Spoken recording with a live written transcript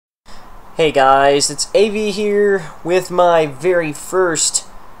Hey guys, it's AV here with my very first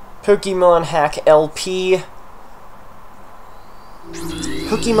Pokemon hack LP.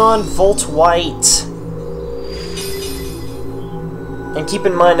 Pokemon Volt White. And keep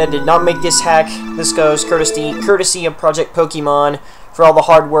in mind I did not make this hack. This goes courtesy of Project Pokemon for all the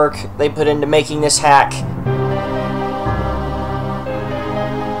hard work they put into making this hack.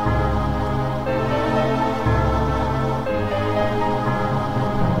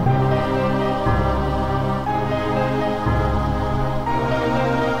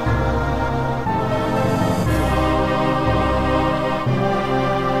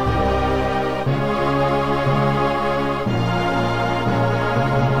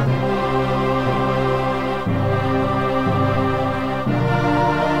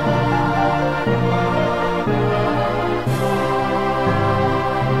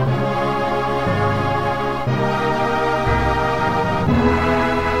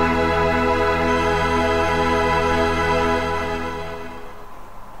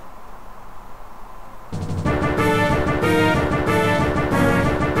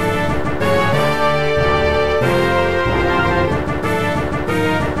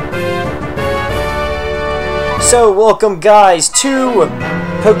 So, welcome guys to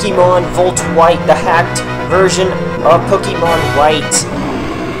Pokemon Volt White, the hacked version of Pokemon White.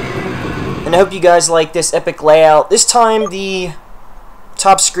 And I hope you guys like this epic layout. This time the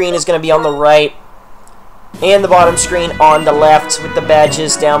top screen is going to be on the right, and the bottom screen on the left with the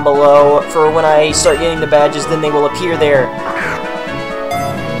badges down below. For when I start getting the badges, then they will appear there.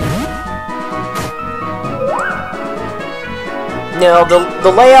 Now,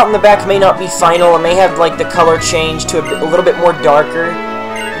 the layout in the back may not be final. It may have, like, the color change to a little bit more darker,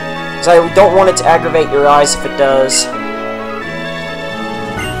 because I don't want it to aggravate your eyes if it does.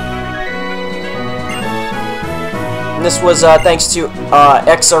 And this was thanks to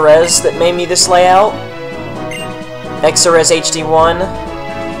XRS that made me this layout. XRS HD1.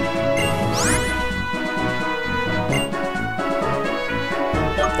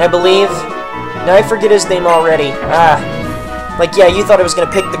 I believe. Now I forget his name already. Like, yeah, you thought I was going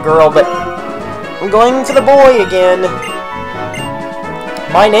to pick the girl, but I'm going for the boy again.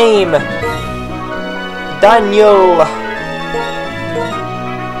 My name, Daniel.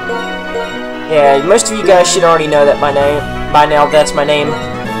 Yeah, most of you guys should already know that by now that's my name.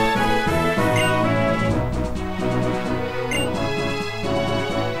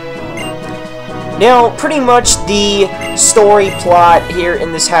 Now, pretty much the story plot here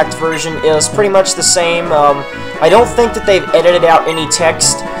in this hacked version is pretty much the same. I don't think that they've edited out any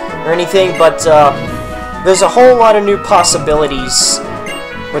text or anything, but there's a whole lot of new possibilities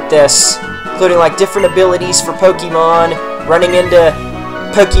with this, including like different abilities for Pokemon, running into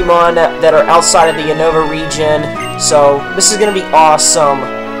Pokemon that are outside of the Unova region, so this is going to be awesome.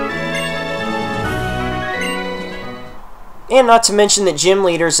 And not to mention that gym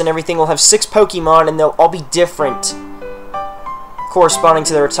leaders and everything will have 6 Pokemon, and they'll all be different, corresponding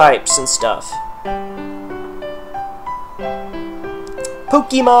to their types and stuff.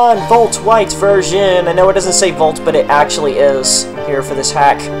 Pokemon Volt White version. I know it doesn't say Volt, but it actually is here for this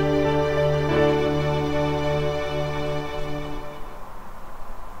hack.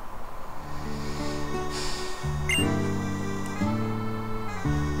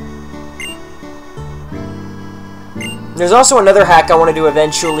 There's also another hack I want to do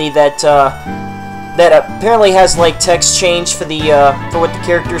eventually that that apparently has like text change for the for what the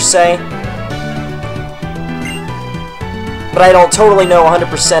characters say. But I don't totally know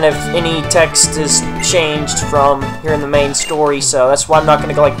 100% if any text is changed from here in the main story, so that's why I'm not going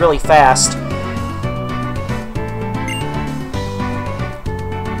to go like really fast.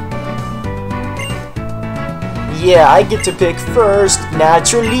 Yeah, I get to pick first,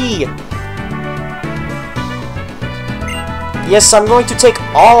 naturally. Yes, I'm going to take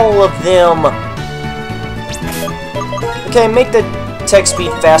all of them. Okay, make the text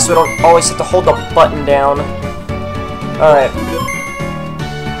speed fast so I don't always have to hold the button down. Alright.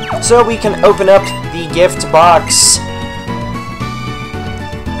 So we can open up the gift box.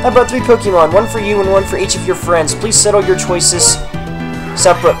 I brought 3 Pokemon, one for you and one for each of your friends. Please settle your choices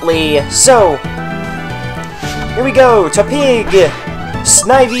separately. So, here we go. Tapig,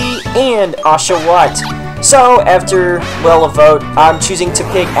 Snivy, and Oshawott. So, after, well, a vote, I'm choosing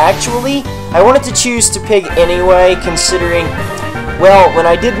Tapig. Actually, I wanted to choose Tapig anyway, considering, well, when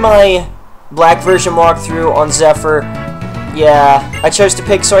I did my black version walkthrough on Zephyr, yeah, I chose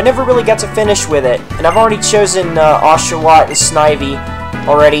Tapig, so I never really got to finish with it. And I've already chosen Oshawott and Snivy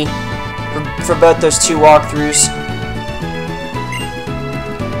already for both those 2 walkthroughs.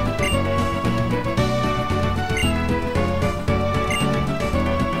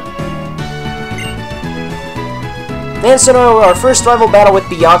 And so now our first rival battle with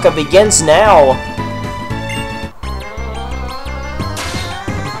Bianca begins now.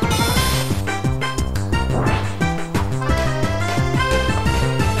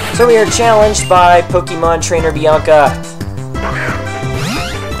 So we are challenged by Pokemon Trainer Bianca.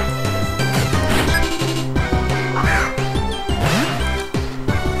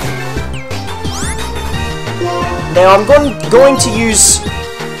 Now I'm going to use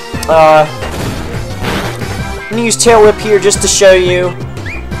Tail Whip here just to show you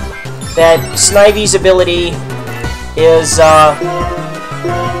that Snivy's ability is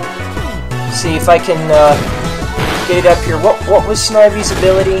see if I can get it up here. What was Snivy's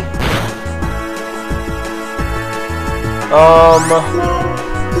ability?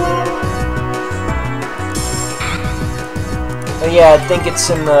 Oh yeah, I think it's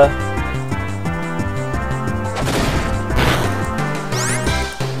in the...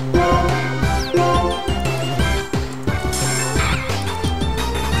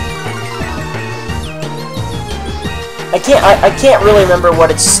 I can't really remember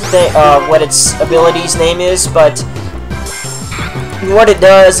what its ability's name is, but what it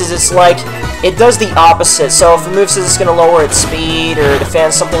does is it does the opposite. So if a move says it's going to lower its speed or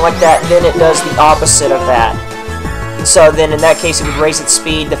defense, something like that, then it does the opposite of that. And so then in that case it would raise its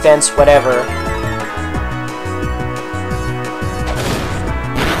speed, defense, whatever.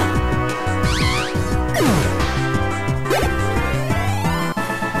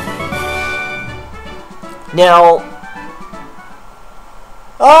 Now...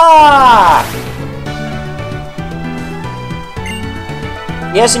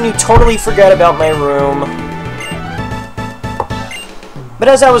 Yes, and you totally forgot about my room. But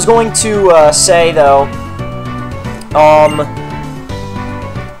as I was going to say, though,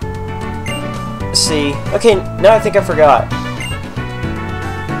 let's see. Okay, now I think I forgot.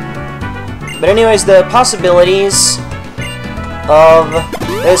 But anyways, the possibilities of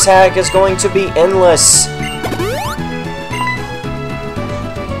this hack is going to be endless.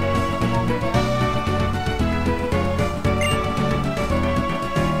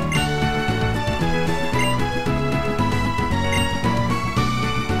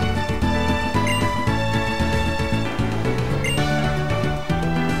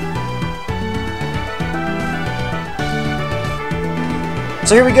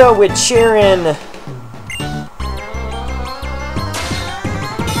 So here we go with Sharon.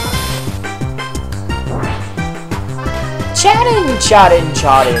 Chatting.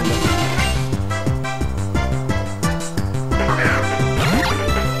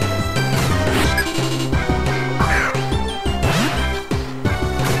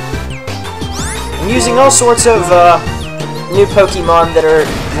 I'm using all sorts of new Pokemon that are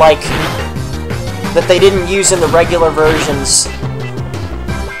that they didn't use in the regular versions.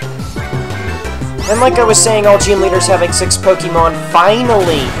 And like I was saying, all gym leaders having 6 Pokemon,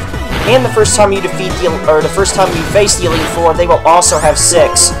 finally! And the first time you defeat the first time you face the Elite Four, they will also have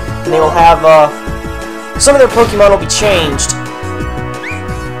 6. And they will have, some of their Pokemon will be changed.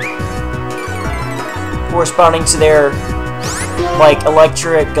 Corresponding to their,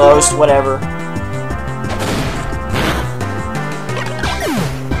 electric, ghost, whatever.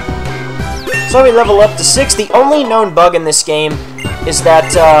 So we level up to 6. The only known bug in this game is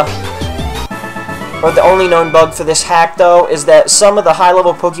that, or the only known bug for this hack, though, is that some of the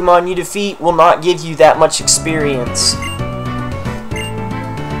high-level Pokemon you defeat will not give you that much experience.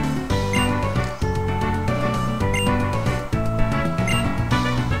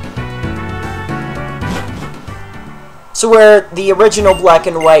 So where the original Black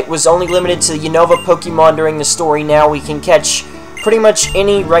and White was only limited to the Unova Pokemon during the story, now we can catch pretty much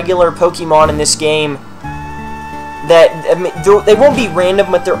any regular Pokemon in this game. That, I mean, they won't be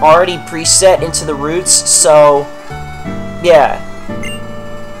random, but they're already preset into the routes, so, yeah.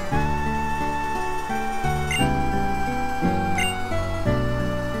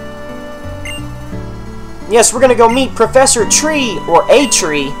 Yes, we're gonna go meet Professor Tree, or a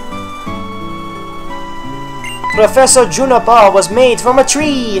tree. Professor Juniper was made from a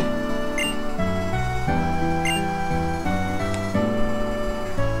tree!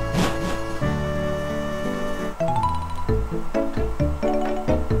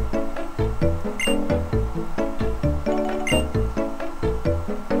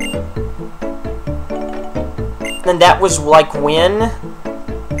 And that was like when?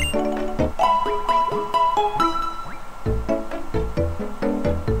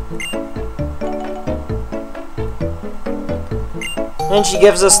 And she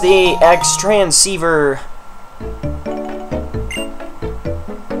gives us the X transceiver.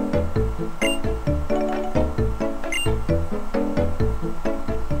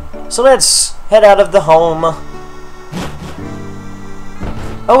 So let's head out of the home.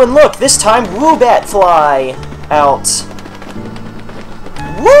 Oh, and look, this time Woobat fly out.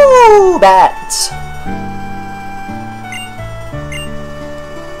 Woobat!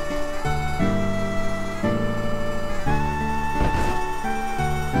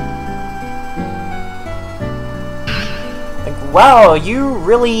 Like, wow, you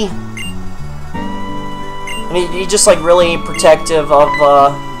really... And he's just, like, really protective of,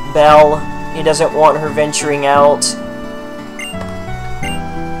 Belle. He doesn't want her venturing out.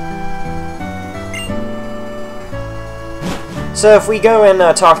 So if we go and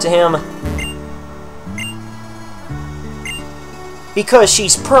talk to him, because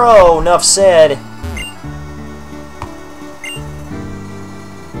she's pro, enough said.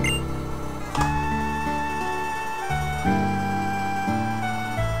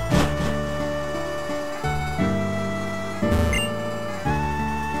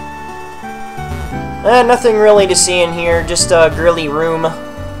 Nothing really to see in here, just a girly room.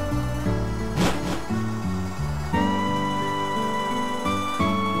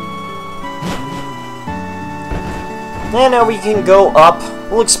 And now we can go up.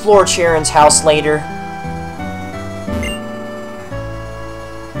 We'll explore Sharon's house later.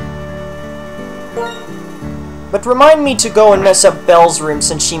 But remind me to go and mess up Belle's room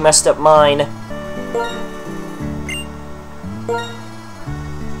since she messed up mine.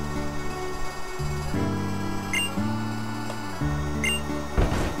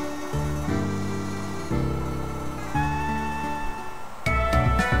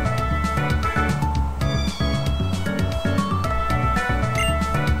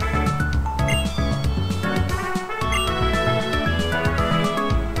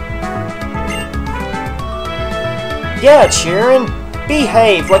 Yeah, Sharon,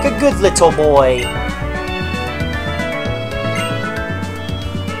 behave like a good little boy.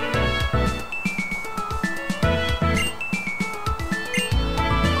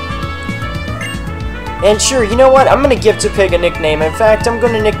 And sure, you know what? I'm gonna give Pig a nickname. In fact, I'm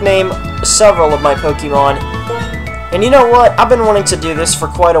gonna nickname several of my Pokemon. And you know what? I've been wanting to do this for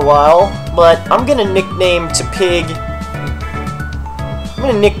quite a while, but I'm gonna nickname Pig. I'm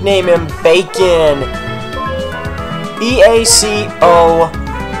gonna nickname him Bacon. B-A-C-O-N.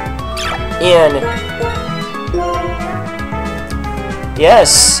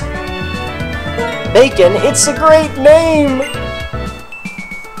 Yes. Bacon, it's a great name!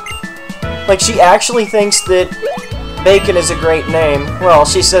 Like, she actually thinks that Bacon is a great name. Well,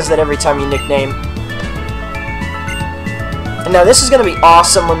 she says that every time you nickname. And now this is gonna be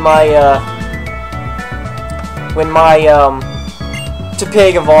awesome when my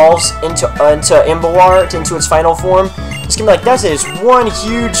Pig evolves into Imbawar, into its final form. It's gonna be like, that is one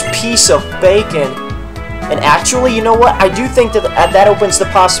huge piece of bacon. And actually, you know what? I do think that that opens the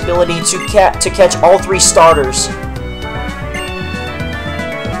possibility to catch all 3 starters.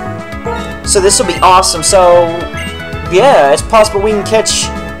 So this will be awesome. So yeah, it's possible we can catch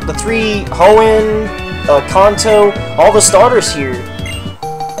the 3 Hoenn, Kanto, all the starters here.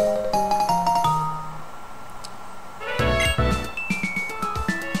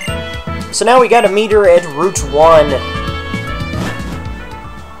 So now we gotta meet her at Route 1.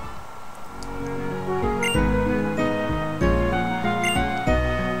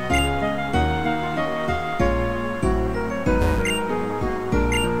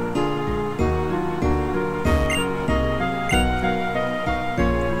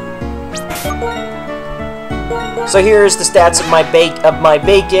 So here's the stats of my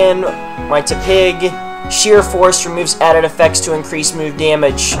Bacon, my Pig. Sheer Force removes added effects to increase move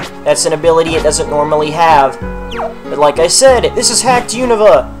damage. That's an ability it doesn't normally have. But like I said, this is hacked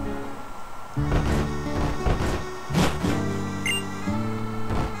Unova.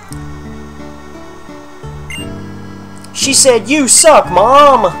 She said, "You suck,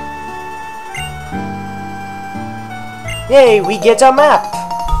 Mom!" Yay, we get a map!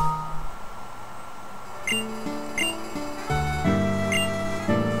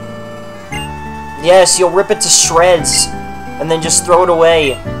 Yes, you'll rip it to shreds, and then just throw it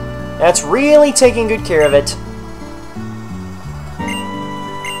away. That's really taking good care of it.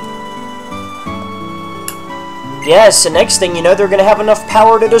 Yes, and next thing you know, they're gonna have enough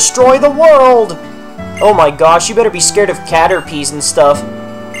power to destroy the world! Oh my gosh, you better be scared of Caterpies and stuff.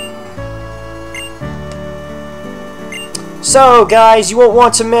 So, guys, you won't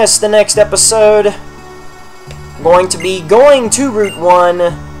want to miss the next episode. I'm going to be going to Route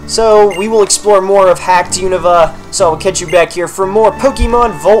 1. So, we will explore more of Hacked Unova. So, I'll catch you back here for more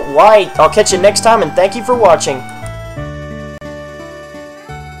Pokemon Volt White. I'll catch you next time, and thank you for watching.